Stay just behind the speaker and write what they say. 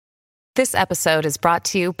This episode is brought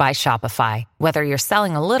to you by Shopify. Whether you're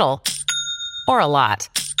selling a little or a lot,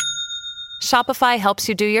 Shopify helps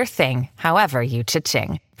you do your thing, however you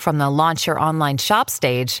cha-ching. From the launch your online shop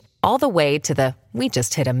stage, all the way to the we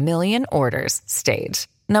just hit 1 million orders stage.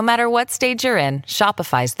 No matter what stage you're in,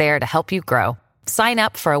 Shopify's there to help you grow. Sign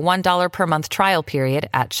up for a $1 per month trial period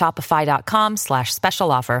at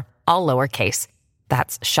shopify.com/special offer, all lowercase.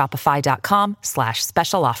 That's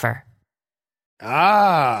shopify.com/special offer.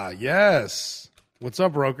 Ah, yes. What's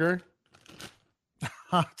up, Roker?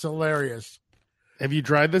 It's hilarious. Have you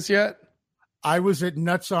tried this yet? I was at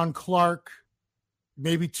Nuts on Clark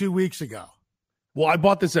maybe 2 weeks ago. Well, I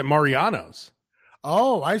bought this at Mariano's.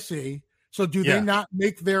 Oh, I see. So do they not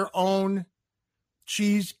make their own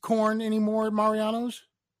cheese corn anymore at Mariano's?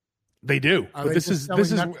 They do. Are But they this just is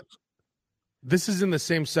selling this is in the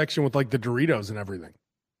same section with like the Doritos and everything.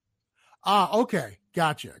 Ah, okay.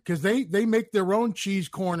 Gotcha. Because they make their own cheese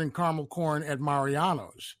corn and caramel corn at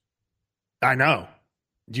Mariano's. I know.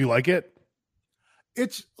 Do you like it?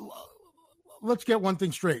 Let's get one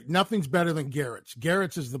thing straight. Nothing's better than Garrett's.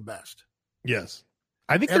 Garrett's is the best. Yes.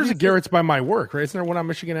 I think there's a Garrett's by my work, right? Isn't there one on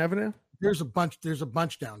Michigan Avenue? There's a bunch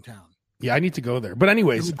downtown. Yeah, I need to go there. But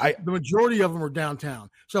anyways, the majority of them are downtown.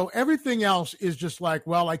 So everything else is just like,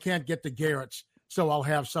 well, I can't get to Garrett's, so I'll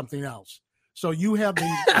have something else. So you have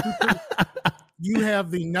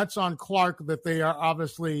the Nuts on Clark that they are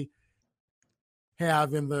obviously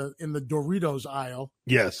have in the Doritos aisle.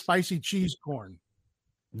 Yes. Spicy cheese corn.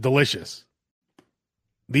 Delicious.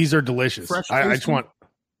 These are delicious. I just want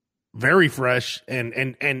very fresh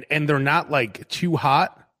and they're not like too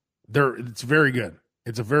hot. It's very good.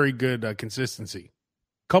 It's a very good consistency.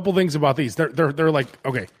 Couple things about these. They're like,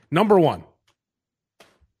 okay, number one.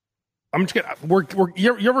 I'm just gonna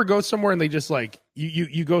you ever go somewhere and they just like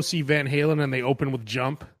you go see Van Halen and they open with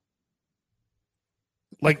Jump?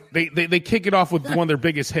 Like they kick it off with one of their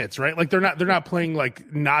biggest hits, right? Like they're not playing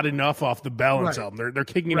like Not Enough off the Balance album. They're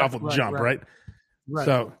kicking it off with Jump, right? Right.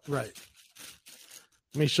 So right.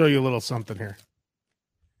 Let me show you a little something here.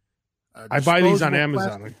 I buy these on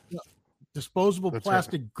Amazon. Disposable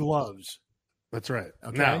plastic gloves. That's right.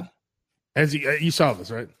 Okay. Now, as you saw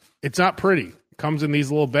this, right? It's not pretty. It comes in these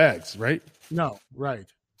little bags, right? No, right.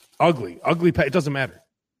 Ugly. It doesn't matter.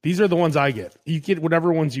 These are the ones I get. You get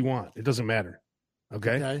whatever ones you want. It doesn't matter.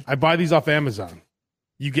 Okay? I buy these off Amazon.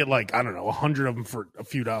 You get like, I don't know, 100 of them for a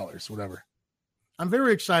few dollars, whatever. I'm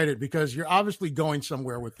very excited because you're obviously going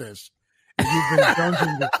somewhere with this. And you've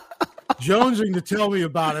been jonesing to tell me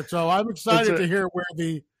about it. So I'm excited to hear where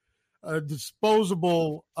the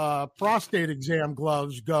disposable prostate exam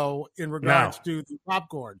gloves go in regards to the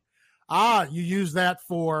popcorn. You use that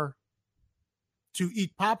to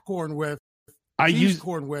eat popcorn with. I use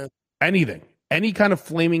corn with anything, any kind of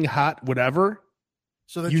flaming hot, whatever.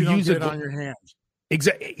 So that you don't get it on your hands.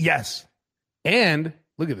 Exactly. Yes. And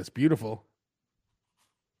look at this, beautiful.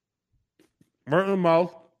 Right in the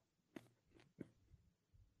mouth.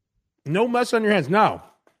 No mess on your hands. No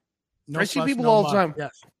I see people all the time.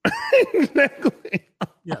 Yes. Exactly.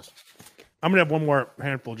 Yes. I'm gonna have one more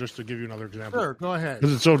handful just to give you another example. Sure, go ahead.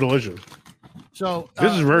 Because it's so delicious. So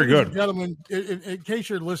this is very good, gentlemen. In case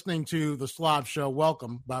you're listening to the SLOB show,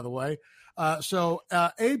 welcome. By the way,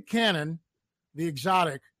 Abe Cannon, the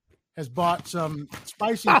exotic, has bought some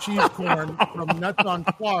spicy cheese corn from Nuts on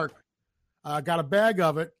Clark. Got a bag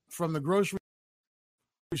of it from the grocery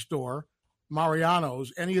store,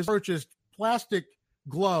 Mariano's, and he has purchased plastic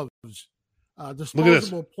gloves,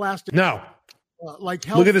 disposable plastic. No, like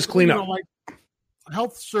health, look at this cleanup, like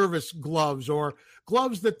health service gloves or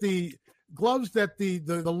gloves that the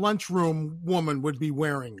lunchroom woman would be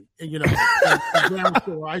wearing. At grammar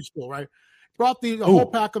school or high school, right? Brought the whole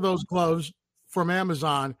pack of those gloves from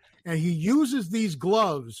Amazon, and he uses these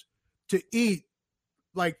gloves to eat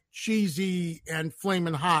like cheesy and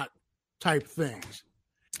flaming hot type things.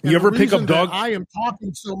 And you ever pick up dog? I am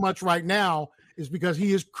talking so much right now is because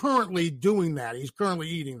he is currently doing that. He's currently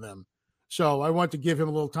eating them. So I want to give him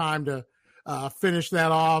a little time to finish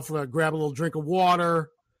that off, grab a little drink of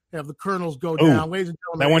water, have the kernels go down. Ladies and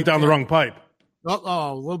gentlemen, that went down the wrong pipe.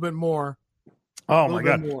 Oh, a little bit more. Oh my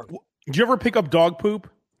God. Did you ever pick up dog poop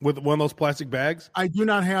with one of those plastic bags? I do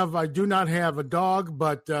not have a dog,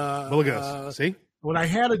 but look at this. See? When I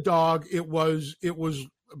had a dog, it was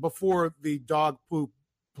before the dog poop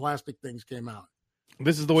plastic things came out.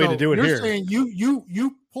 This is the way to do it here. You're saying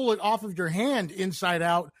you pull it off of your hand inside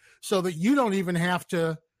out so that you don't even have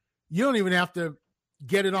to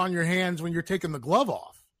get it on your hands when you're taking the glove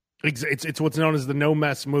off. It's what's known as the no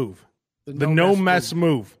mess move. The no mess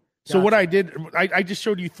move. Gotcha. So what I did, I just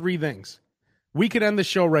showed you three things. We could end the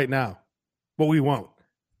show right now, but we won't.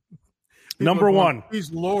 Number one.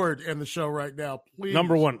 Please, Lord, in the show right now. Please.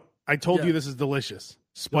 Number one. I told you this is delicious.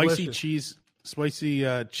 Spicy cheese.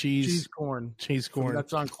 Cheese corn. Cheese corn.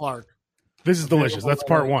 That's on Clark. This is delicious. That's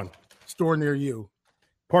part one. Store near you.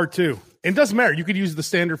 Part two. It doesn't matter. You could use the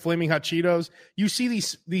standard Flaming Hot Cheetos. You see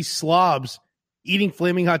these slobs eating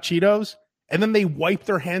Flaming Hot Cheetos, and then they wipe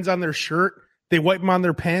their hands on their shirt. They wipe them on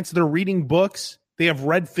their pants. They're reading books. They have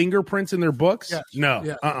red fingerprints in their books. Yes. No.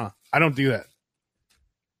 Yeah. I don't do that.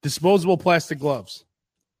 Disposable plastic gloves.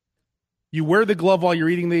 You wear the glove while you're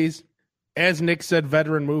eating these. As Nick said,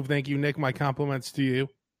 veteran move. Thank you, Nick. My compliments to you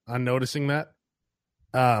on noticing that.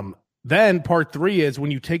 Then part three is when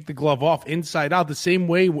you take the glove off inside out, the same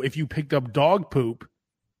way if you picked up dog poop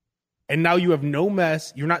and now you have no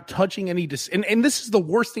mess, you're not touching any. And this is the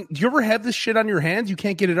worst thing. Do you ever have this shit on your hands? You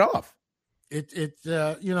can't get it off.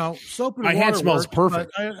 Soap and water. My hand smells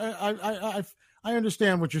perfect. I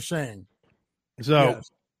understand what you're saying. So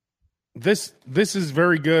this is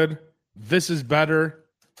very good. This is better.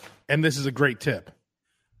 And this is a great tip.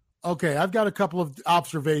 Okay. I've got a couple of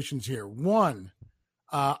observations here. One,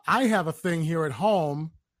 I have a thing here at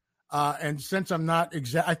home, and since I'm not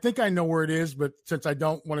I think I know where it is, but since I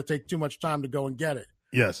don't want to take too much time to go and get it.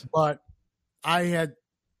 Yes. But I had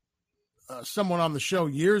someone on the show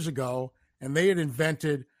years ago, and they had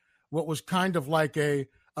invented what was kind of like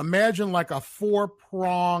imagine like a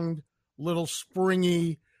 4-pronged little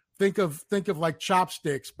springy, think of like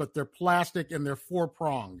chopsticks, but they're plastic and they're 4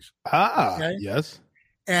 prongs. Okay? Yes.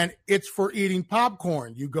 And it's for eating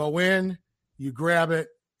popcorn. You go in, you grab it,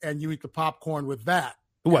 and you eat the popcorn with that.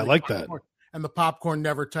 Oh, I like that. And the popcorn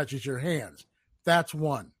never touches your hands. That's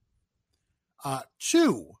one.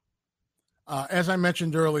 Two, as I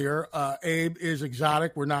mentioned earlier, Abe is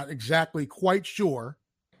exotic. We're not exactly quite sure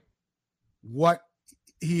what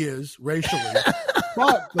he is racially,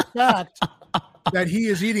 but the fact that he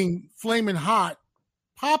is eating flaming hot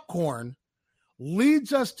popcorn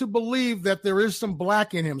leads us to believe that there is some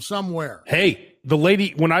black in him somewhere. Hey, the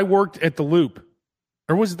lady, when I worked at the Loop,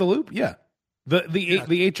 or was it the Loop? Yeah.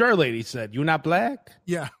 The HR lady said, "You not black?"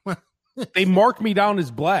 Yeah. They marked me down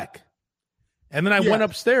as black. And then I went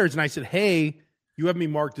upstairs and I said, "Hey, you have me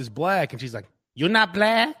marked as black." And she's like, "You're not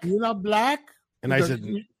black?" You're not black? And I said,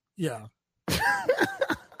 "Yeah."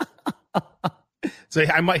 So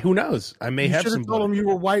I might, who knows? I may have some. You told them you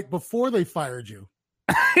were white before they fired you.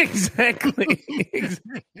 Exactly.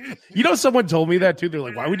 You know, someone told me that too. They're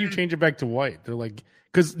like, "Why would you change it back to white?" They're like,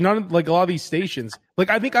 because a lot of these stations, like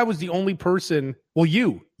I think I was the only person. Well,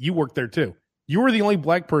 you worked there too. You were the only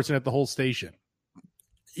black person at the whole station.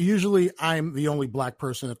 Usually, I'm the only black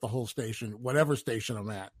person at the whole station, whatever station I'm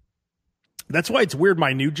at. That's why it's weird.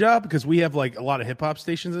 My new job, because we have like a lot of hip hop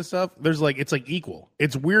stations and stuff. There's like it's like equal.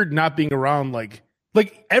 It's weird not being around like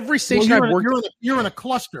every station I've worked. You're in a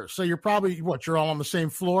cluster, so you're probably you're all on the same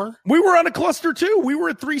floor. We were on a cluster too. We were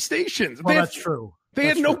at 3 stations. Well, that's true. They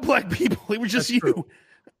had no black people. It was just you.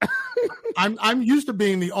 I'm used to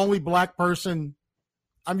being the only black person.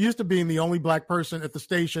 I'm used to being the only black person at the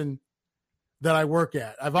station that I work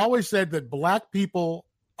at. I've always said that black people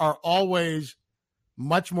are always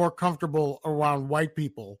much more comfortable around white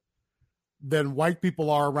people than white people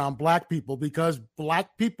are around black people, because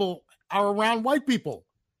black people are around white people.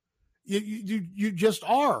 You just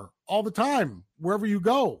are all the time, wherever you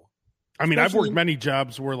go. I mean, I've worked many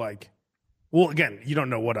jobs where well, again, you don't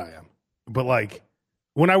know what I am, but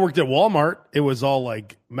when I worked at Walmart, it was all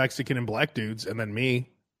like Mexican and black dudes, and then me.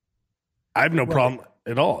 I have no problem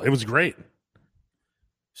at all. It was great.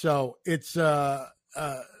 So it's I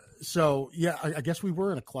guess we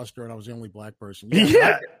were in a cluster, and I was the only black person.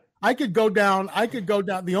 Yeah. I could go down.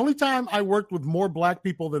 The only time I worked with more black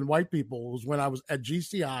people than white people was when I was at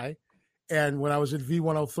GCI and when I was at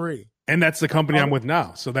V103. And that's the company I'm with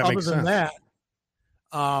now. So that makes sense. Other than that,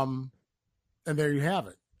 and there you have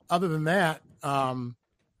it. Other than that, I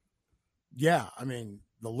mean,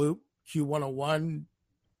 the Loop, Q101,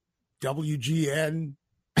 WGN,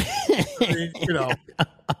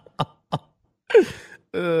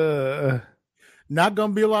 not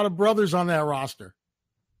going to be a lot of brothers on that roster.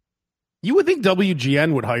 You would think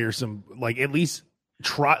WGN would hire some, at least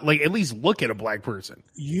look at a black person.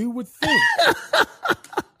 You would think.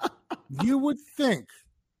 You would think.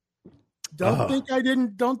 Don't think I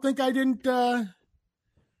didn't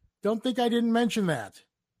mention that.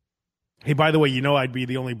 Hey, by the way, I'd be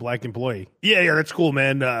the only black employee. Yeah, that's cool,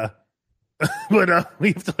 man. But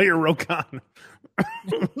we have to hire Rokan.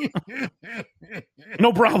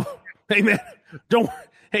 No problem. Hey, man, don't worry.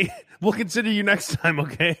 Hey, we'll consider you next time,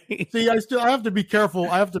 okay? See, I have to be careful.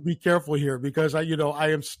 I have to be careful here because I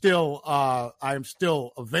am still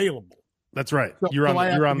available. That's right. So, You're on. I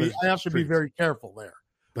have to be streets. very careful there.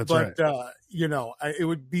 That's right. It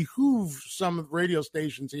would behoove some radio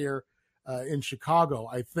stations here in Chicago,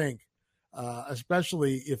 I think,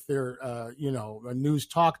 especially if they're, a news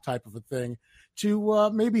talk type of a thing, to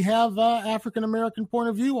maybe have African American point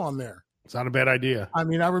of view on there. It's not a bad idea. I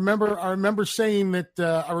mean, I remember saying that.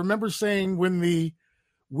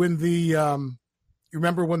 You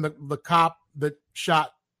remember when the cop that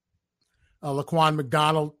shot Laquan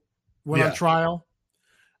McDonald went on trial,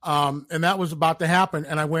 and that was about to happen,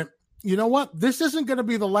 and I went, you know what? This isn't going to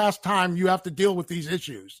be the last time you have to deal with these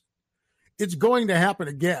issues. It's going to happen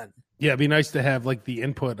again. Yeah, it'd be nice to have like the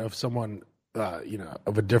input of someone,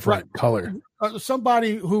 of a different color.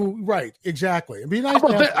 Somebody who, right, exactly. It'd be nice.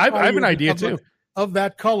 I have an idea too of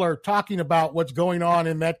that color talking about what's going on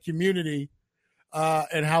in that community.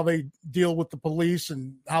 And how they deal with the police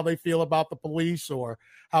and how they feel about the police or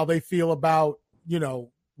how they feel about,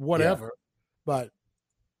 whatever. Yeah. But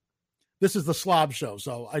this is the slob show,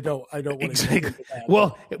 so I don't want exactly.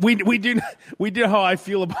 Well, we do how I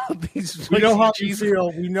feel about these. We know how you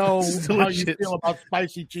feel. We know how you feel about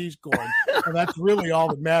spicy cheese corn, and that's really all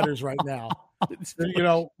that matters right now.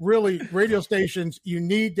 Really, radio stations, you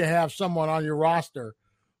need to have someone on your roster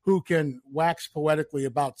who can wax poetically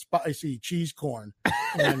about spicy cheese corn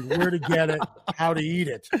and where to get it, how to eat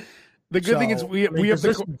it. The good thing is we have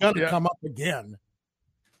this is going to come up again.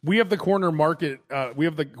 We have the corner market. We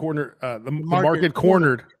have the corner, the market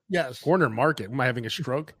cornered. Yes. Corner market. Am I having a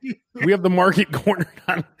stroke? We have the market cornered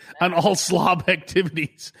on all slob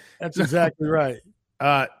activities. That's exactly right.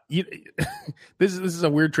 This is a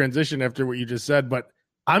weird transition after what you just said, but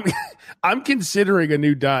I'm considering a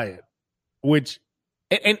new diet, which,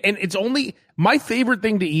 and it's only my favorite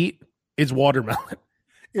thing to eat is watermelon.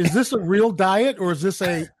 Is this a real diet or is this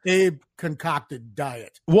a Abe concocted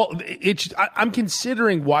diet? Well, I'm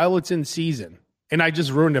considering while it's in season, and I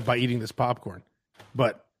just ruined it by eating this popcorn,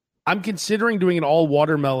 but I'm considering doing an all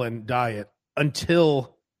watermelon diet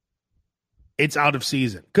until it's out of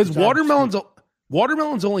season. Because watermelon's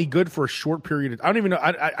only good for a short period. I don't even know.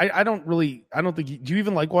 I don't think, do you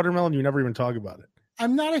even like watermelon? You never even talk about it.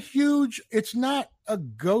 I'm not it's not a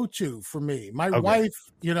go-to for me. My wife,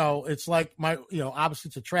 it's like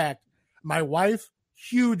opposites attract. My wife,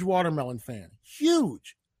 huge watermelon fan,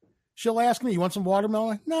 huge. She'll ask me, you want some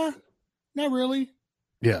watermelon? Nah, not really.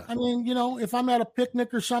 Yeah. I mean, if I'm at a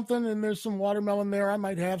picnic or something and there's some watermelon there, I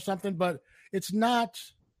might have something, but it's not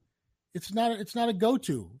a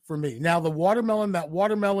go-to for me. Now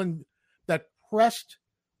that pressed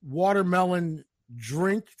watermelon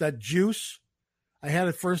drink, that juice, I had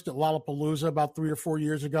it first at Lollapalooza about 3 or 4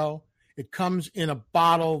 years ago. It comes in a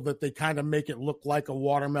bottle that they kind of make it look like a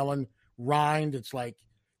watermelon rind. It's like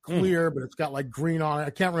clear, but it's got like green on it.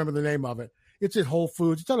 I can't remember the name of it. It's at Whole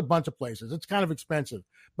Foods. It's at a bunch of places. It's kind of expensive,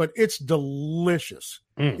 but it's delicious.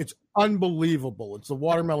 It's unbelievable. It's the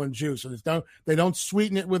watermelon juice, and they don't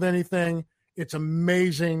sweeten it with anything. It's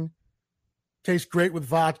amazing. Tastes great with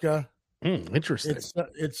vodka. Interesting.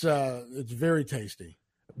 It's very tasty.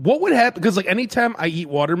 What would happen? Because anytime I eat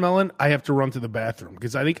watermelon, I have to run to the bathroom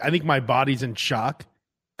because I think my body's in shock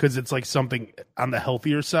because it's like something on the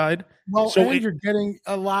healthier side. Well, so you're getting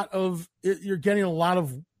a lot of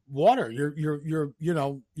water.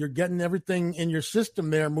 You're getting everything in your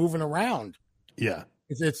system there moving around. Yeah.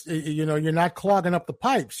 It's you're not clogging up the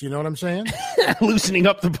pipes. You know what I'm saying? Loosening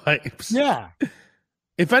up the pipes. Yeah.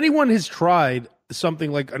 If anyone has tried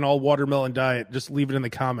something like an all watermelon diet, just leave it in the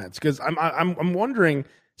comments because I'm wondering.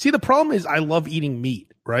 See, the problem is I love eating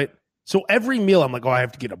meat, right? So every meal I'm like, I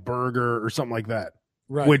have to get a burger or something like that,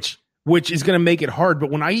 right? Which is going to make it hard. But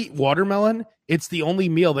when I eat watermelon, it's the only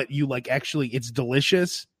meal that you actually it's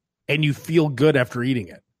delicious and you feel good after eating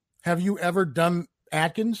it. Have you ever done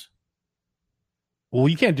Atkins? Well,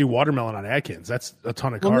 you can't do watermelon on Atkins. That's a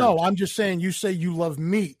ton of carbs. No, I'm just saying you say you love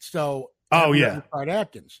meat. So have you ever tried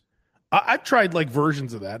Atkins? I've tried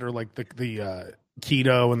versions of that or the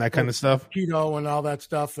keto and that kind of stuff. Keto and all that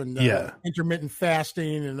stuff and intermittent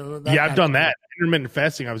fasting and I've done that. Intermittent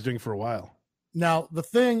fasting I was doing for a while. Now the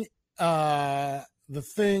thing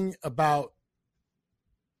about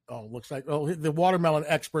looks like the watermelon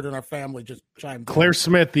expert in our family just chimed in. Claire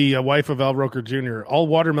Smith, the wife of Al Roker Jr. All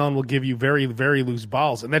watermelon will give you very, very loose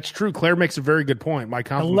bowels, and that's true. Claire makes a very good point. My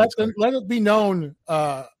compliments. Let it be known,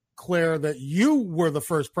 Claire, that you were the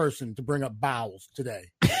first person to bring up bowels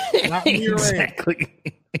today. Not me or exactly.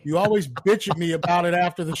 You always bitch at me about it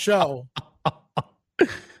after the show,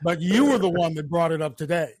 but you were the one that brought it up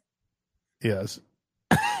today. Yes.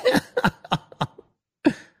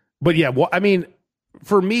 But yeah,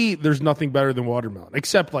 for me, there's nothing better than watermelon,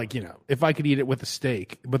 except like, if I could eat it with a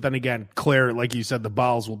steak. But then again, Claire, like you said, the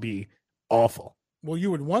bowels will be awful. Well,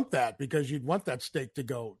 you would want that because you'd want that steak to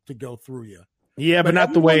go through you. Yeah, but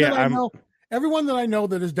not the way everyone that I know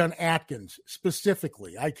that has done Atkins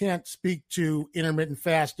specifically, I can't speak to intermittent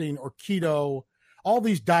fasting or keto. All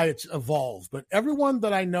these diets evolve, but everyone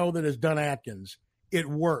that I know that has done Atkins, it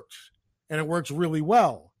works, and it works really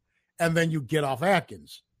well. And then you get off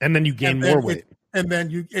Atkins, and then you gain more weight, and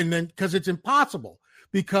then because it's impossible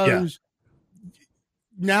because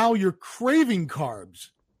now you're craving carbs,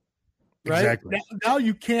 right? Exactly. Now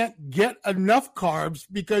you can't get enough carbs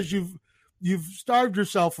because you've starved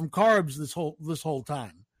yourself from carbs this whole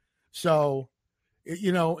time. So,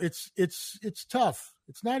 it's tough.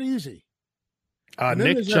 It's not easy.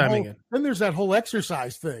 Nick chiming in. Then there's that whole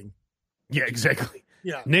exercise thing. Yeah, exactly.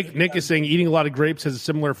 Yeah. Nick is saying eating a lot of grapes has a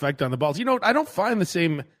similar effect on the balls. I don't find the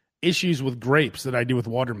same issues with grapes that I do with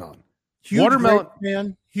watermelon. Huge watermelon grape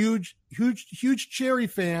fan, huge cherry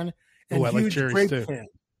fan, and I huge like grape too. fan.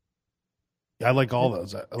 I like all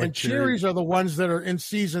those. I like and cherries are the ones that are in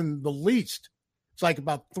season the least. It's like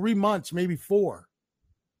about 3 months, maybe 4.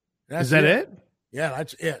 Is that it? Yeah,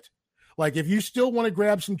 that's it. Like if you still want to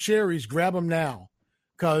grab some cherries, grab them now,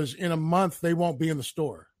 because in a month they won't be in the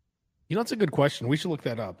store. That's a good question. We should look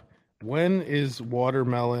that up. When is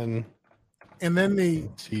watermelon? And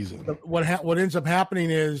then season. What ends up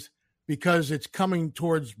happening is because it's coming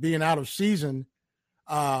towards being out of season,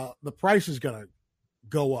 the price is going to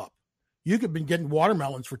go up. You could be getting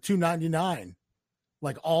watermelons for $2.99,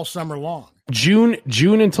 like all summer long. June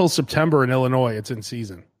until September in Illinois, it's in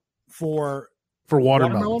season for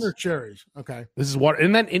watermelon or cherries. Okay, this is water,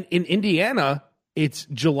 and then in Indiana, it's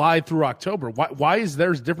July through October. Why is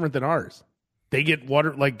theirs different than ours? They get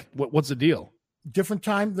water. Like what's the deal? Different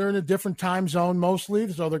time. They're in a different time zone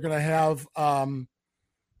mostly, so they're going to have a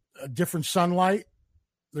different sunlight.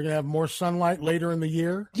 They're going to have more sunlight later in the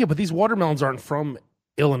year. Yeah, but these watermelons aren't from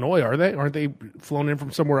Illinois, are they? Aren't they flown in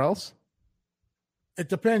from somewhere else? It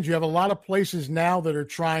depends. You have a lot of places now that are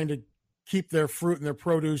trying to keep their fruit and their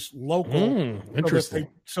produce local. Interesting.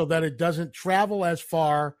 So that it doesn't travel as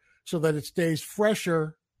far, so that it stays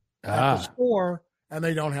fresher at the store, and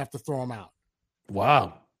they don't have to throw them out.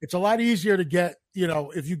 Wow. It's a lot easier to get,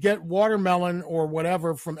 if you get watermelon or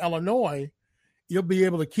whatever from Illinois, you'll be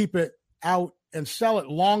able to keep it out and sell it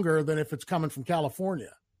longer than if it's coming from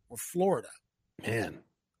California or Florida. Man,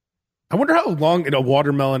 I wonder how long a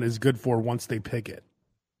watermelon is good for once they pick it.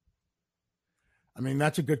 I mean,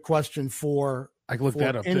 that's a good question I can look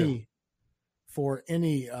that up too. For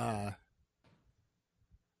any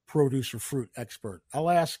produce or fruit expert. I'll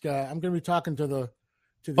ask. I'm going to be talking to the.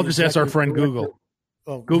 I'll just ask our friend Google.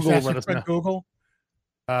 Google will let us know. Google.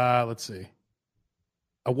 Let's see.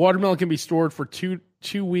 A watermelon can be stored for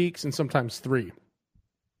two weeks and sometimes 3.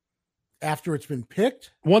 After it's been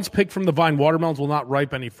picked? Once picked from the vine, watermelons will not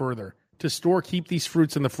ripe any further. To store, keep these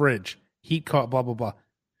fruits in the fridge. Heat caught, blah, blah, blah.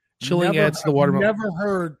 Chilling adds to the watermelon. I've never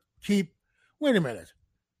heard wait a minute.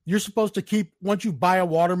 You're supposed to keep, once you buy a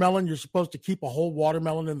watermelon, you're supposed to keep a whole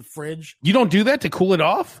watermelon in the fridge? You don't do that to cool it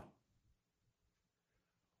off?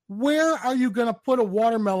 Where are you going to put a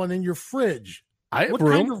watermelon in your fridge? I have what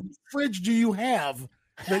room. kind of fridge do you have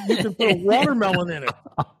that you can put a watermelon in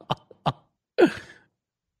it?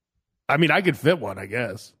 I mean, I could fit one, I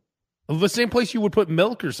guess. The same place you would put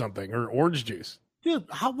milk or something, or orange juice. Dude,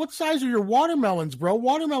 what size are your watermelons, bro?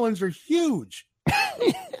 Watermelons are huge.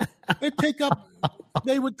 You'd have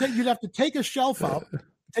to take a shelf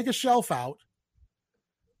out,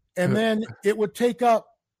 and then it would take up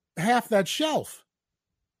half that shelf.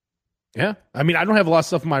 Yeah. I mean, I don't have a lot of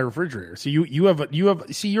stuff in my refrigerator. So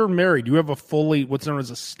you're married. You have a fully, what's known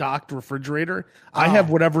as a stocked refrigerator. I have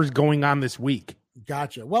whatever's going on this week.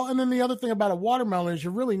 Gotcha. Well, and then the other thing about a watermelon is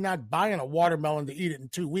you're really not buying a watermelon to eat it in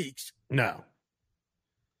 2 weeks. No.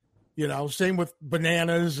 Same with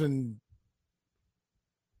bananas and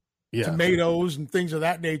tomatoes and things of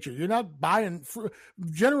that nature. You're not buying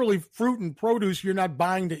generally fruit and produce. You're not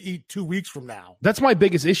buying to eat 2 weeks from now. That's my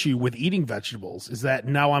biggest issue with eating vegetables is that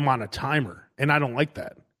now I'm on a timer, and I don't like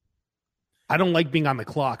that. I don't like being on the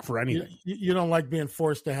clock for anything. You don't like being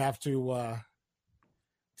forced to have to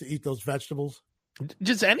eat those vegetables.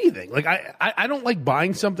 Just anything. Like I don't like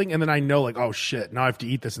buying something and then I know like, oh shit, now I have to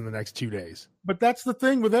eat this in the next 2 days. But that's the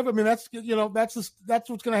thing with everything. I mean, that's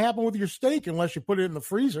what's going to happen with your steak unless you put it in the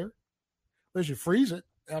freezer. Unless you freeze it.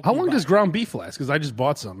 How long does ground beef last? Because I just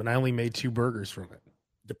bought some and I only made 2 burgers from it.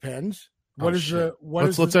 Depends. Let's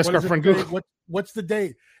ask our friend Google. What's the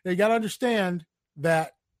date? Now you got to understand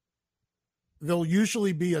that there'll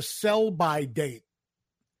usually be a sell by date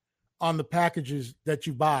on the packages that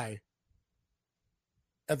you buy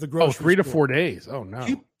at the grocery store. 3 to 4 days. Oh no.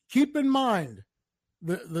 Keep in mind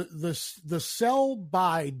the sell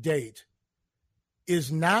by date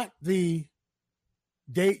is not the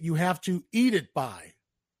date you have to eat it by.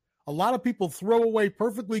 A lot of people throw away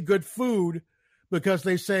perfectly good food because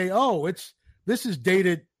they say, "Oh, this is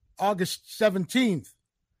dated August 17th.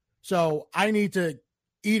 So I need to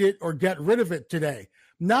eat it or get rid of it today."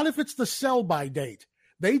 Not if it's the sell by date.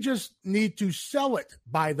 They just need to sell it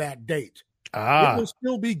by that date. It will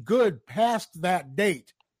still be good past that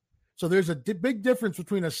date. So there's a big difference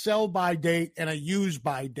between a sell by date and a use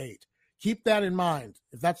by date. Keep that in mind.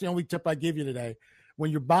 If that's the only tip I give you today,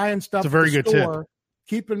 when you're buying stuff at the store,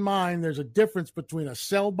 keep in mind there's a difference between a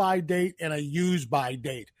sell by date and a use by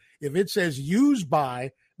date. If it says use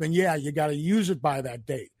by, then yeah, you got to use it by that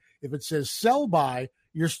date. If it says sell by,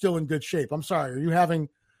 you're still in good shape. I'm sorry. Are you having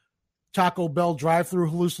Taco Bell drive-through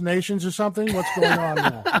hallucinations or something? What's going on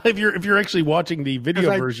now? if you're actually watching the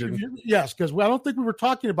video version. Yes, because I don't think we were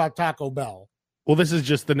talking about Taco Bell. Well, this is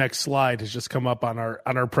just the next slide has just come up on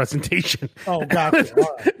our presentation. Oh, gotcha.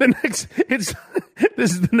 All right.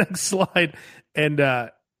 This is the next slide. And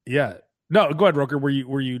yeah. No, go ahead, Roker. Were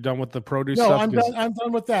you done with the produce stuff? No, I'm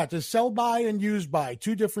done with that. Just sell by and use by,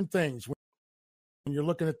 two different things. When you're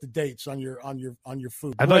looking at the dates on your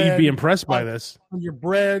food. I thought you'd be impressed by this. On your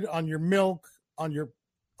bread, on your milk, on your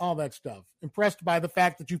all that stuff. Impressed by the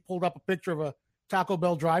fact that you pulled up a picture of a Taco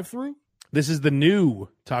Bell drive-through? This is the new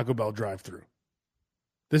Taco Bell drive-through.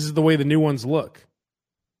 This is the way the new ones look.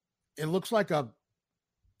 It looks like a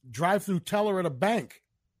drive-through teller at a bank.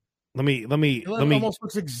 It almost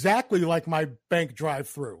looks exactly like my bank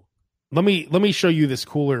drive-through. Let me show you this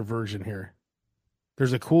cooler version here.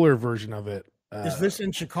 There's a cooler version of it. Is this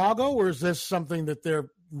in Chicago or is this something that they're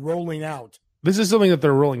rolling out? This is something that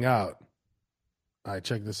they're rolling out. All right,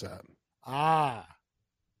 check this out.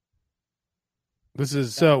 This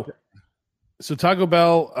is so Taco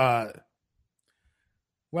Bell.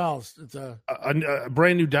 Well, it's a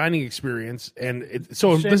brand new dining experience, and this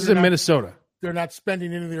is in Minnesota. They're not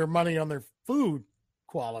spending any of their money on their food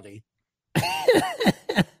quality.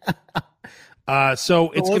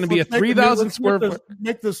 So it's going to be a 3,000 square foot.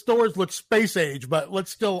 Make the stores look space age, but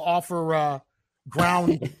let's still offer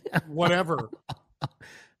ground whatever.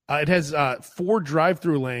 It has 4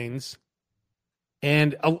 drive-through lanes,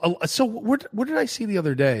 and so what did I see the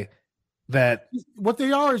other day? That what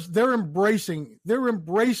they are is they're embracing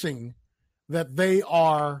that they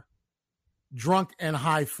are drunk and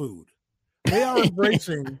high food. They are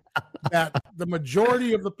embracing that the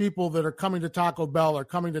majority of the people that are coming to Taco Bell are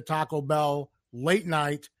coming to Taco Bell late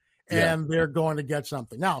night and they're going to get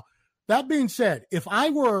something. Now, that being said, if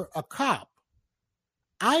I were a cop,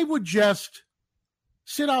 I would just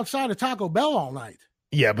sit outside of Taco Bell all night.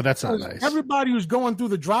 Yeah, but that's not nice. Everybody who's going through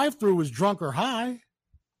the drive-thru is drunk or high.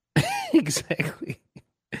 Exactly.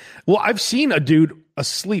 Well, I've seen a dude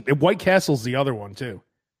asleep. And White Castle's the other one too.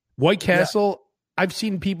 White Castle, I've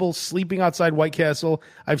seen people sleeping outside White Castle.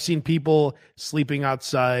 I've seen people sleeping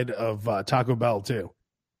outside of Taco Bell too.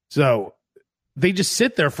 So they just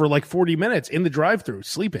sit there for like 40 minutes in the drive-thru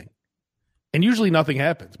sleeping. And usually nothing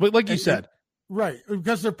happens. But like you said. Right,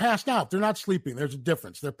 because they're passed out. They're not sleeping. There's a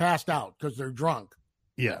difference. They're passed out because they're drunk.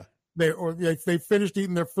 Yeah. They finished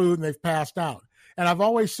eating their food and they've passed out. And I've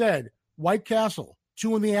always said, White Castle,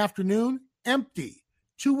 2 p.m, empty.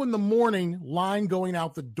 2 a.m, line going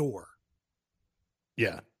out the door.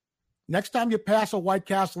 Yeah. Next time you pass a White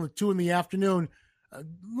Castle at 2 p.m, a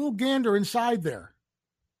little gander inside there.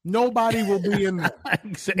 Nobody will be in there.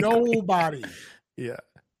 Exactly. Nobody. Yeah.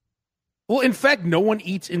 Well, in fact, no one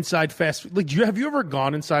eats inside fast food. Like, have you ever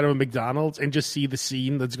gone inside of a McDonald's and just see the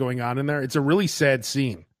scene that's going on in there? It's a really sad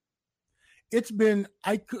scene. It's been,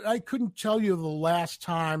 I couldn't tell you the last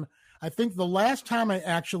time. I think the last time I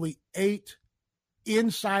actually ate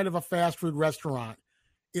inside of a fast food restaurant,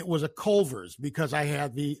 it was a Culver's because I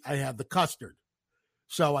had the custard.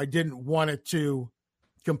 So I didn't want it to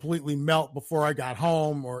completely melt before I got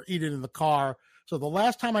home or eat it in the car. So the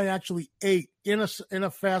last time I actually ate in a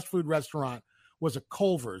fast food restaurant was a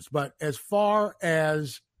Culver's. But as far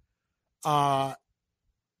as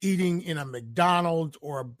eating in a McDonald's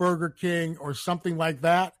or a Burger King or something like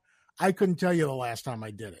that, I couldn't tell you the last time I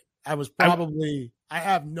did it. I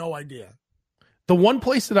have no idea. The one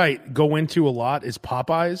place that I go into a lot is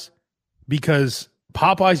Popeyes, because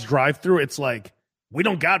Popeyes drive-through, it's like, we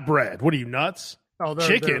don't got bread. What are you, nuts? Oh,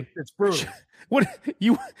 chicken. It's brutal. What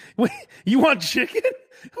you want chicken?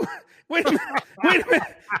 Wait a minute.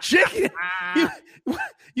 Chicken?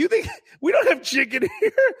 You think we don't have chicken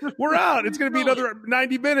here? We're out. It's going to be another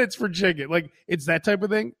 90 minutes for chicken. Like, it's that type of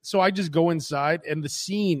thing. So I just go inside, and the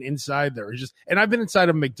scene inside there is just, and I've been inside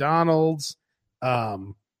of McDonald's.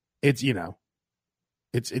 It's, you know,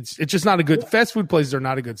 it's just not a good, fast food places are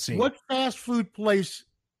not a good scene. What fast food place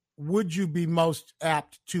would you be most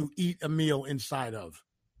apt to eat a meal inside of?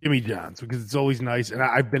 Jimmy John's, because it's always nice. And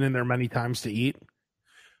I've been in there many times to eat.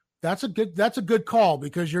 That's a good call,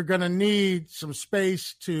 because you're going to need some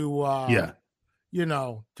space to, you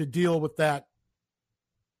know, to deal with that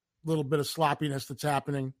little bit of sloppiness that's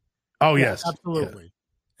happening. Oh, yes. Absolutely.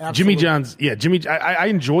 Yeah. Absolutely. Jimmy John's. I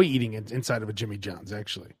enjoy eating it inside of a Jimmy John's,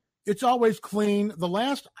 actually. It's always clean. The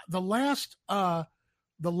last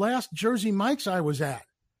Jersey Mike's I was at,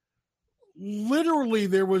 literally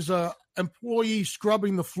there was a employee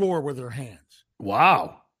scrubbing the floor with her hands.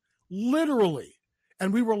 Wow. Literally.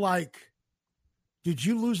 And we were like, did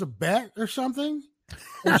you lose a bet or something?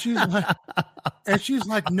 And she's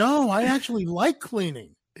like, no, I actually like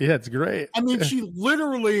cleaning. Yeah, it's great. I mean, she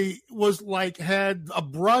literally was like, had a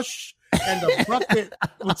brush and a bucket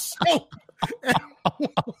with soap and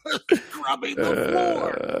scrubbing the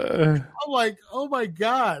floor. I'm like, oh my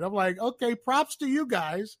God. I'm like, okay, props to you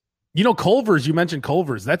guys. You know, Culver's, you mentioned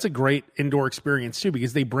Culver's. That's a great indoor experience too,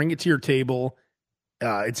 because they bring it to your table.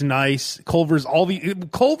 It's nice. Culver's,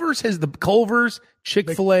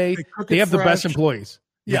 Chick-fil-A, they have fresh. The best employees.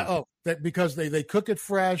 Yeah. Oh, because they cook it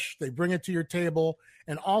fresh. They bring it to your table.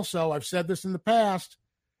 And also, I've said this in the past,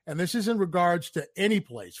 and this is in regards to any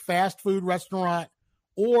place, fast food restaurant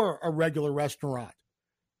or a regular restaurant.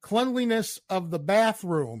 Cleanliness of the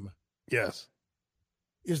bathroom. Yes.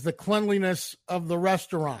 Is the cleanliness of the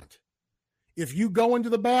restaurant. If you go into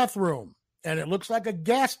the bathroom and it looks like a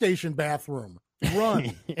gas station bathroom,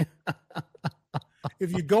 run.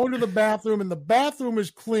 If you go into the bathroom and the bathroom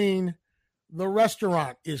is clean, the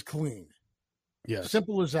restaurant is clean. Yes.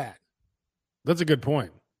 Simple as that. That's a good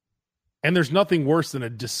point. And there's nothing worse than a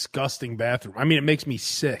disgusting bathroom. I mean, it makes me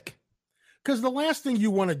sick. Because the last thing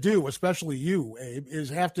you want to do, especially you, Abe, is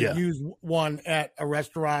have to use one at a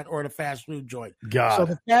restaurant or at a fast food joint. God. So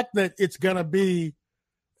the fact that it's going to be,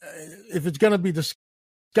 if it's going to be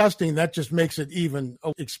disgusting, that just makes it even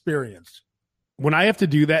an experience. When I have to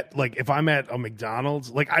do that, like if I'm at a McDonald's,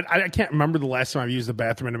 like I can't remember the last time I've used the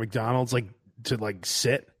bathroom at a McDonald's, like to like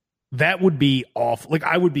sit. That would be awful. Like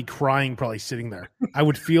I would be crying probably sitting there. I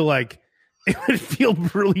would feel like it would feel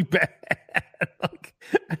really bad.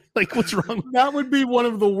 like what's wrong? That would be one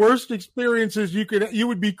of the worst experiences you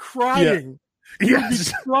would be crying. Yeah. You would be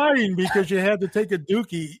crying because you had to take a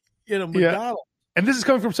dookie in a McDonald's. And this is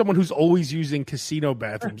coming from someone who's always using casino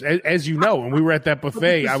bathrooms. As you know, when we were at that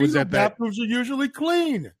buffet, I was at that. Bathrooms are usually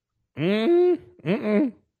clean. I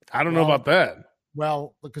don't know about that.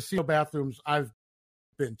 Well, the casino bathrooms I've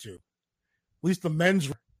been to, at least the men's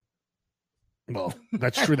room. Well,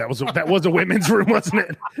 that's true. That was a women's room, wasn't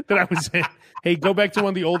it? That I was in. Hey, go back to one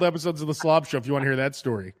of the old episodes of the SLOB Show if you want to hear that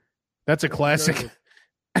story. That's a classic.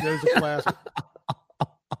 There's a classic.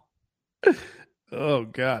 Oh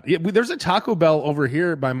God! Yeah, there's a Taco Bell over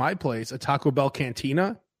here by my place, a Taco Bell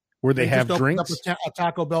cantina where they have drinks. Up a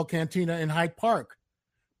Taco Bell cantina in Hyde Park,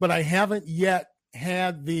 but I haven't yet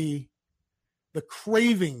had the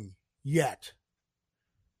craving yet,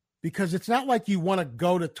 because it's not like you want to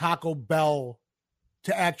go to Taco Bell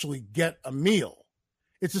to actually get a meal.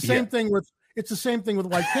 It's the same thing with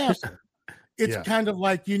White Castle. It's kind of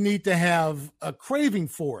like you need to have a craving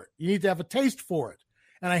for it. You need to have a taste for it.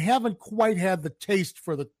 And I haven't quite had the taste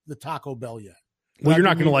for the Taco Bell yet. Well, you're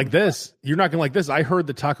not going to like this. You're not going to like this. I heard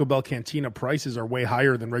the Taco Bell cantina prices are way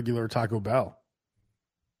higher than regular Taco Bell.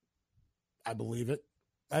 I believe it.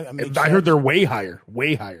 I heard they're way higher.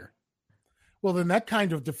 Way higher. Well, then that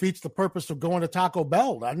kind of defeats the purpose of going to Taco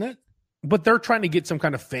Bell, doesn't it? But they're trying to get some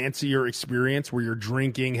kind of fancier experience where you're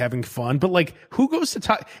drinking, having fun. But like, who goes to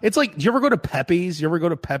Taco? It's like, do you ever go to Pepe's? You ever go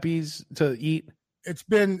to Pepe's to eat? It's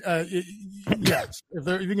been yes.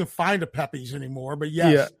 If you can find a Pepe's anymore, but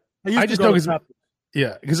yes, I just know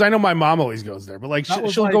because I know my mom always goes there. But like,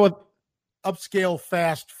 she'll go with upscale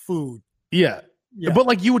fast food. Yeah, but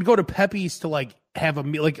like you would go to Pepe's to like have a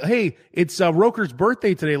meal. Like, hey, it's Roker's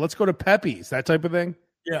birthday today. Let's go to Pepe's. That type of thing.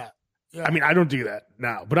 Yeah. I mean, I don't do that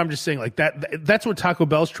now, but I'm just saying like that's what Taco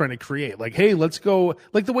Bell's trying to create. Like, hey, let's go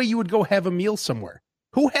like the way you would go have a meal somewhere.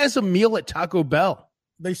 Who has a meal at Taco Bell?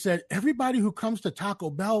 They said everybody who comes to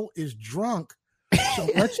Taco Bell is drunk, so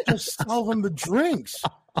let's just sell them the drinks.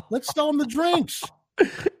 Let's sell them the drinks.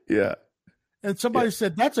 Yeah. And somebody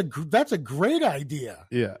said that's a great idea.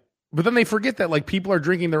 Yeah. But then they forget that like people are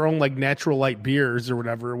drinking their own like natural light beers or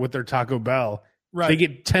whatever with their Taco Bell. Right. They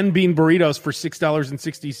get 10 bean burritos for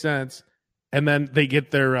 $6.60, and then they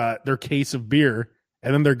get their case of beer,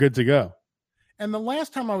 and then they're good to go. And the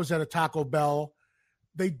last time I was at a Taco Bell,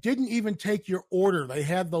 they didn't even take your order. They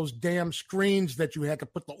had those damn screens that you had to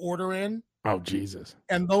put the order in. Oh, Jesus.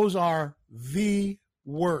 And those are the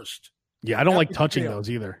worst. Yeah, I don't like touching those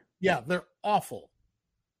either. Yeah, they're awful.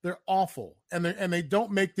 They're awful. And they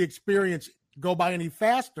don't make the experience go by any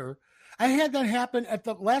faster. I had that happen at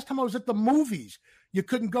the last time I was at the movies. You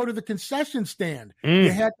couldn't go to the concession stand.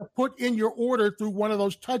 You had to put in your order through one of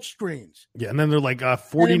those touch screens. Yeah, and then they're like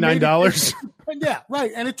 $49. Yeah,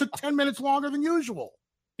 right. And it took 10 minutes longer than usual.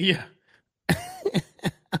 Yeah.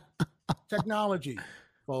 Technology,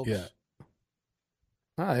 folks. Yeah.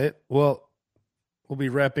 All right. Well, we'll be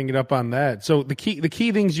wrapping it up on that. So the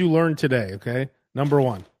key things you learned today, okay? Number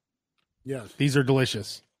one. Yes. These are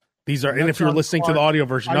delicious. These are, and if you're listening to the audio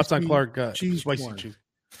version, nuts on Clark, spicy cheese.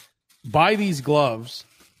 Buy these gloves,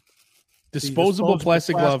 disposable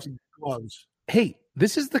plastic gloves. Hey,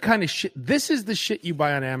 this is the kind of shit. This is the shit you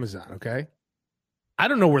buy on Amazon. Okay, I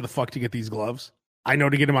don't know where the fuck to get these gloves. I know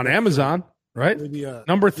to get them on Amazon, right? Maybe,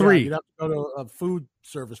 Number 3, you'd have to go to a food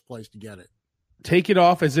service place to get it. Take it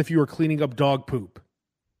off as if you were cleaning up dog poop.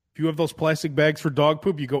 If you have those plastic bags for dog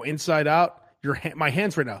poop, you go inside out. My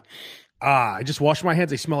hands right now. I just washed my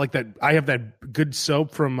hands. They smell like that. I have that good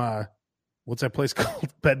soap from what's that place called?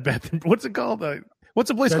 Bed Bath. What's it called? What's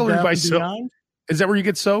the place called where you buy soap? Is that where you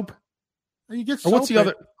get soap? You get soap. Or what's the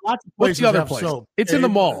other? What's the other place? Soap. It's in the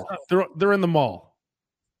mall. They're in the mall.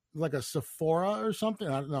 Like a Sephora or something?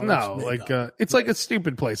 I don't know. No, like it's like a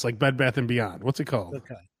stupid place, like Bed Bath and Beyond. What's it called?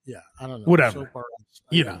 Okay, yeah, I don't know. Whatever.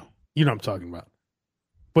 You know what I'm talking about.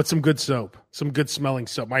 But some good soap, some good smelling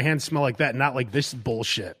soap. My hands smell like that, not like this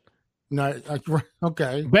bullshit. No,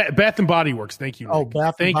 okay. Bath and Body Works. Thank you, Nick. Oh,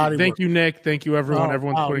 Bath and Body Works. Thank you, Nick. Thank you, everyone.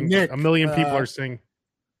 Everyone's putting Nick, a million people are saying.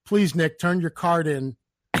 Please, Nick, turn your card in.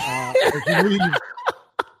 If you leave,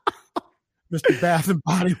 Mr. Bath and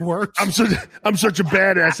Body Works. I'm such a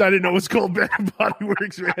badass. I didn't know it was called Bath and Body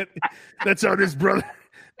Works, man. That's how it is, brother.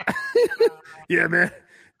 Yeah, man.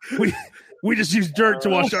 We just use dirt to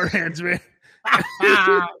wash our hands, man.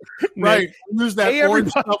 Right. Use that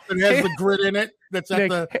orange stuff that has the grit in it. That's at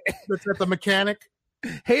the mechanic.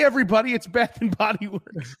 Hey everybody, it's Bath and Body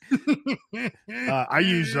Works. I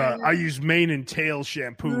use mane and tail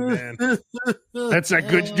shampoo, man. That's that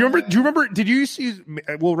good. Do you remember? Did you used to use?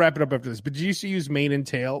 We'll wrap it up after this. But did you used to use mane and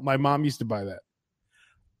tail? My mom used to buy that.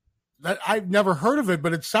 I've never heard of it,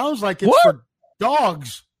 but it sounds like it's for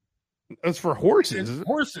dogs. It's for horses.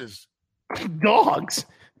 Horses. Dogs.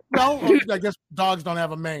 No, I guess dogs don't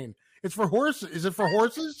have a mane. It's for horses. Is it for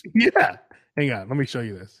horses? Yeah. Hang on. Let me show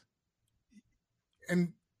you this.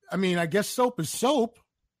 And I mean, I guess soap is soap.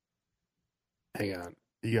 Hang on.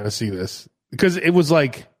 You got to see this. Because it was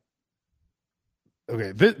like,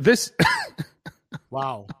 okay, this.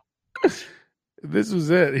 Wow. This was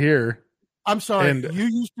it here. I'm sorry. And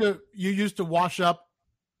you used to wash up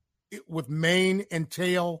with mane and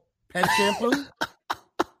tail pet shampoo?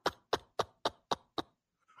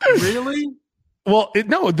 Really? Well,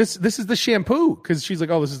 this is the shampoo because she's like,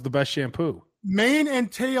 oh, this is the best shampoo. Mane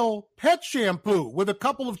and tail pet shampoo with a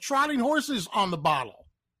couple of trotting horses on the bottle.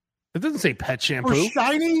 It doesn't say pet shampoo. For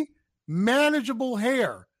shiny, manageable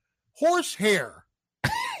hair. Horse hair.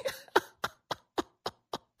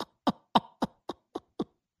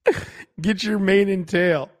 Get your mane and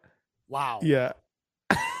tail. Wow. Yeah.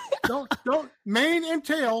 don't mane and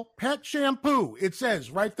tail pet shampoo. It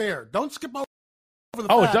says right there. Don't skip over the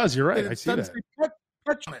fact it does. You're right. I see that.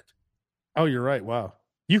 Pet on it. Oh, you're right. Wow.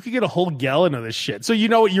 You could get a whole gallon of this shit. So you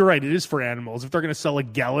know what? You're right. It is for animals. If they're going to sell a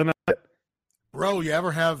gallon of it. Bro, you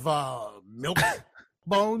ever have milk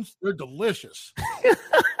bones? They're delicious.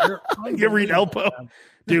 You ever eat Elpo?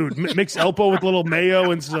 Dude, mix Elpo with a little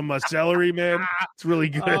mayo and some celery, man. It's really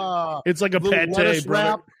good. It's like a pate,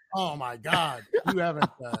 bro. Oh my God. You haven't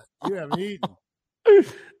eaten.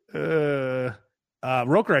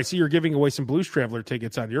 Roker, I see you're giving away some Blues Traveler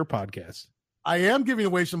tickets on your podcast. I am giving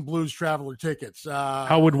away some Blues Traveler tickets.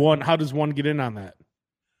 How does one get in on that?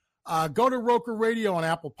 Go to Roker Radio on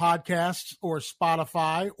Apple Podcasts or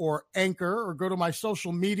Spotify or Anchor, or go to my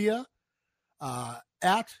social media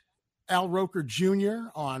at Al Roker Jr.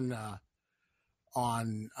 on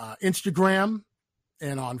Instagram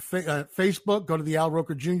and on Facebook. Go to the Al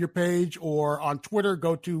Roker Jr. page, or on Twitter,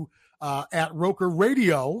 go to at Roker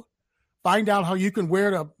Radio. Find out how you can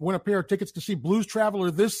win a pair of tickets to see Blues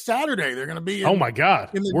Traveler this Saturday. They're going to be oh my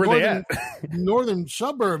God, where are they at? Northern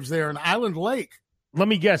suburbs there in Island Lake. Let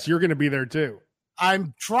me guess, you're going to be there too.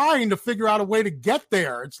 I'm trying to figure out a way to get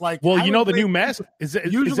there. It's like, well, you know, the new mask is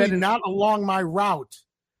that not along my route.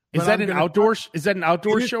 Is that an outdoor? Is that an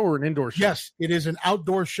outdoor show or an indoor show? Yes, it is an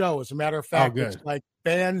outdoor show. As a matter of fact, it's like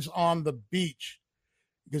bands on the beach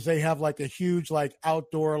because they have like a huge like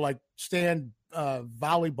outdoor like stand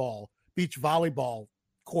beach volleyball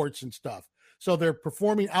courts and stuff. So they're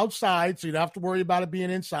performing outside, so you don't have to worry about it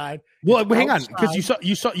being inside. Well, hang on, because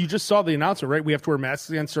you just saw the announcement, right? We have to wear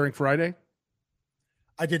masks again starting Friday.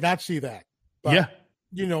 I did not see that. But yeah,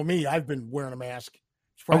 you know me, I've been wearing a mask.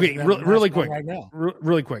 Okay, really quick, right now.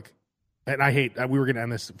 Really quick. And I hate we were going to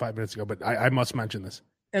end this 5 minutes ago, but I must mention this.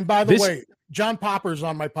 And by the way, John Popper's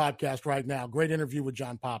on my podcast right now. Great interview with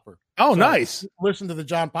John Popper. Oh, so nice. Listen to the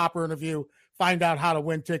John Popper interview. Find out how to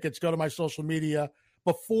win tickets. Go to my social media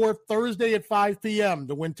before Thursday at 5 p.m.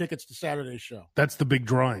 to win tickets to Saturday's show. That's the big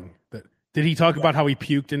drawing. Did he talk about how he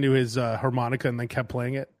puked into his harmonica and then kept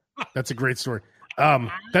playing it? That's a great story.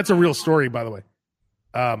 That's a real story, by the way.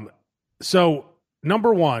 So,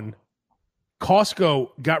 number one,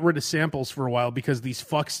 Costco got rid of samples for a while because these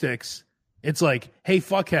fuck sticks, it's like, hey,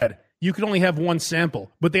 fuckhead, you can only have one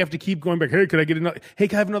sample, but they have to keep going back. Hey, can I get another? Hey,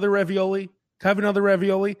 can I have another ravioli? Can I have another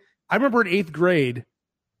ravioli? I remember in 8th grade,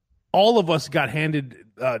 all of us got handed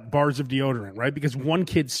bars of deodorant, right? Because one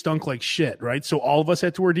kid stunk like shit, right? So all of us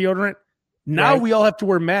had to wear deodorant. Now we all have to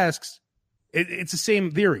wear masks. It's the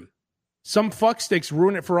same theory. Some fuck sticks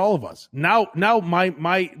ruin it for all of us. Now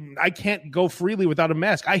I can't go freely without a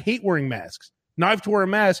mask. I hate wearing masks. Now I have to wear a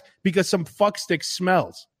mask because some fuck stick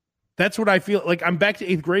smells. That's what I feel like. I'm back to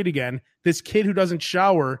 8th grade again. This kid who doesn't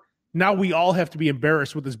shower. Now we all have to be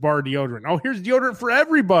embarrassed with this bar of deodorant. Oh, here's deodorant for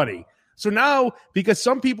everybody. So now, because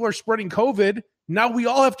some people are spreading COVID, now we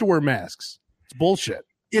all have to wear masks. It's bullshit.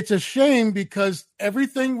 It's a shame because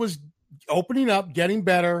everything was opening up, getting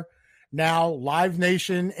better. Now, Live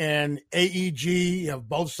Nation and AEG have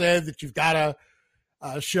both said that you've got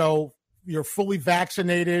to show you're fully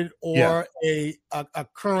vaccinated or a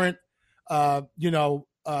current, COVID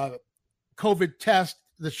test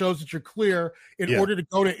that shows that you're clear in order to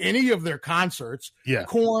go to any of their concerts. Yeah.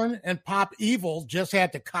 Korn and Pop Evil just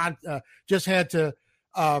had to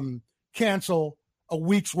cancel a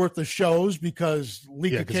week's worth of shows because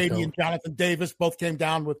Lika Katie and Jonathan Davis both came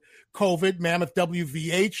down with COVID. Mammoth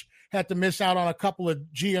WVH had to miss out on a couple of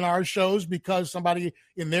GNR shows because somebody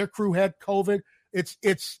in their crew had COVID.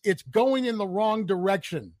 It's going in the wrong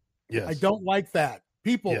direction. Yes. I don't like that.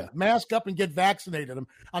 People, mask up and get vaccinated.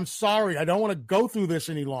 I'm sorry. I don't want to go through this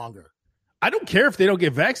any longer. I don't care if they don't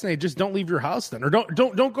get vaccinated. Just don't leave your house then, or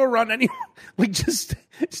don't go around anywhere. Like just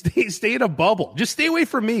stay in a bubble. Just stay away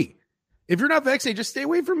from me. If you're not vaccinated, just stay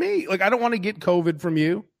away from me. Like I don't want to get COVID from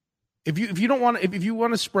you. If you want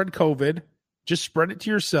to spread COVID, just spread it to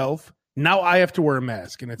yourself. Now I have to wear a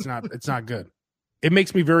mask, and it's not good. It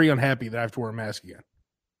makes me very unhappy that I have to wear a mask again.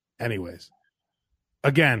 Anyways,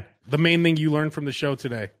 again, the main thing you learned from the show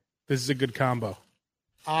today. This is a good combo.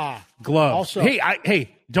 Gloves. Also,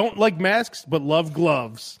 hey, don't like masks, but love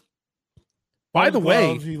gloves. By the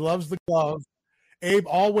way, he loves the glove. Abe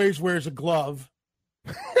always wears a glove.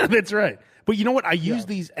 That's right. But you know what? I use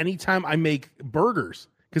these anytime I make burgers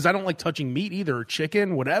because I don't like touching meat either, or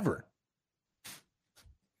chicken, whatever.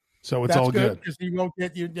 So it's all good. Because you won't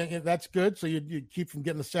get you. That's good. So you keep from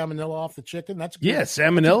getting the salmonella off the chicken. That's good. Yeah,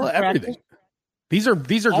 salmonella, everything. These are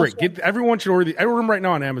great. Everyone should order them right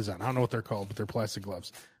now on Amazon. I don't know what they're called, but they're plastic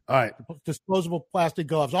gloves. All right, disposable plastic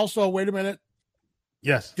gloves. Also, wait a minute.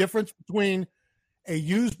 Yes. Difference between a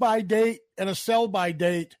use by date and a sell by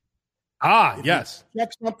date. If yes. You check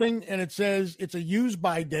something and it says it's a use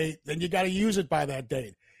by date, then you got to use it by that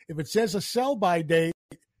date. If it says a sell by date,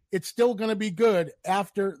 it's still going to be good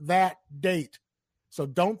after that date. So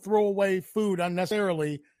don't throw away food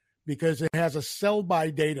unnecessarily because it has a sell by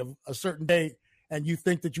date of a certain date and you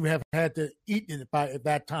think that you have had to eat it at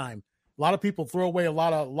that time. A lot of people throw away a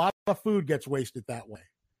lot of food gets wasted that way.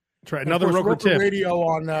 That's right. Another Roker tip. Radio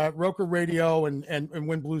on Roker Radio and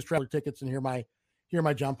win Blues Traveler tickets and hear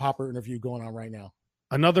my John Popper interview going on right now.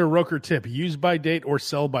 Another Roker tip: use by date or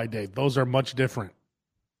sell by date. Those are much different.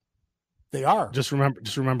 They are. Just remember.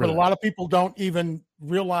 But a lot of people don't even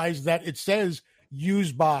realize that it says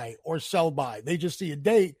use by or sell by. They just see a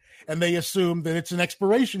date and they assume that it's an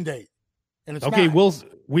expiration date. And it's okay. not. Will,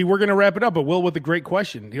 we were going to wrap it up, but Will, with a great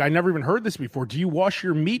question. I never even heard this before. Do you wash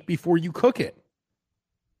your meat before you cook it?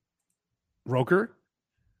 Roker?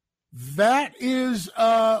 That is,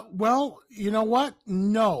 well, you know what?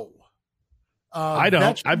 No. I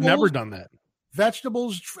don't. I've never done that.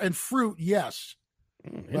 Vegetables and fruit, yes.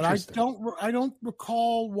 But I don't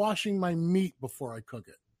recall washing my meat before I cook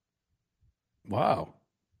it. Wow.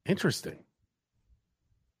 Interesting.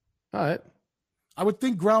 All right. I would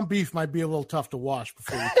think ground beef might be a little tough to wash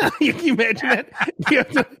before you can you imagine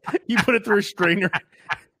that? You put it through a strainer.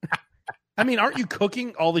 I mean, aren't you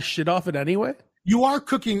cooking all the shit off it anyway? You are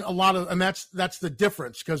cooking a lot of, and that's the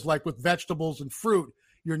difference, because like with vegetables and fruit,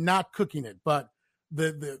 you're not cooking it, but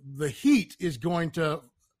the heat is going to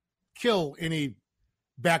kill any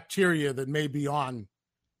bacteria that may be on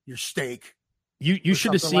your steak. You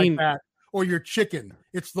should have seen like that, or your chicken.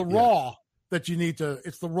 It's the raw that you need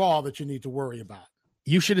to worry about.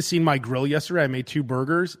 You should have seen my grill yesterday. I made 2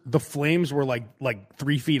 burgers. The flames were like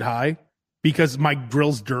 3 feet high because my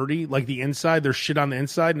grill's dirty. Like the inside, there's shit on the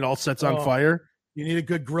inside, and it all sets on fire. You need a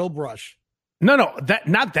good grill brush. No,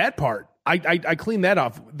 not that part. I cleaned that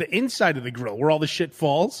off. The inside of the grill, where all the shit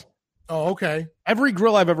falls. Oh, okay. Every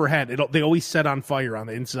grill I've ever had, they always set on fire on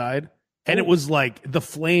the inside, and it was like the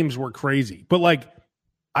flames were crazy. But like,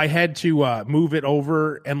 I had to move it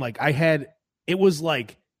over, and like it was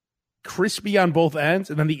like crispy on both ends,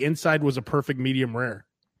 and then the inside was a perfect medium rare.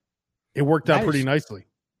 It worked out pretty nicely.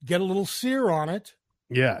 Get a little sear on it.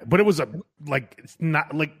 Yeah, but it was it's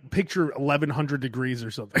not like picture 1100 degrees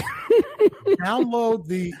or something. Download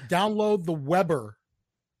the Weber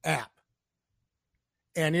app,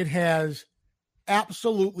 and it has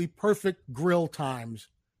absolutely perfect grill times.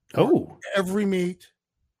 Every meat,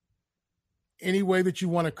 any way that you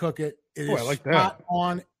want to cook it. It is I like spot that.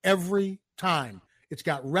 on every time. It's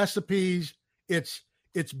got recipes. It's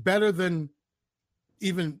better than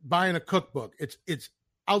even buying a cookbook. It's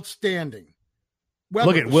outstanding. Weber,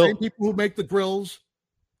 Look at the same people who make the grills.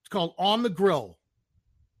 It's called On the Grill.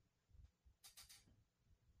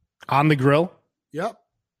 On the grill? Yep.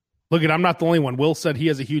 Look, I'm not the only one. Will said he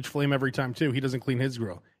has a huge flame every time too. He doesn't clean his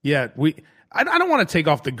grill. Yeah, I don't want to take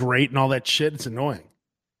off the grate and all that shit. It's annoying.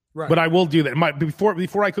 Right. But I will do that.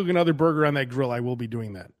 Before I cook another burger on that grill, I will be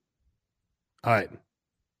doing that. All right.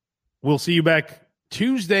 We'll see you back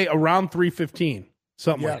Tuesday around 3:15.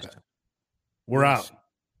 Something like that. We're out.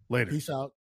 Later. Peace out.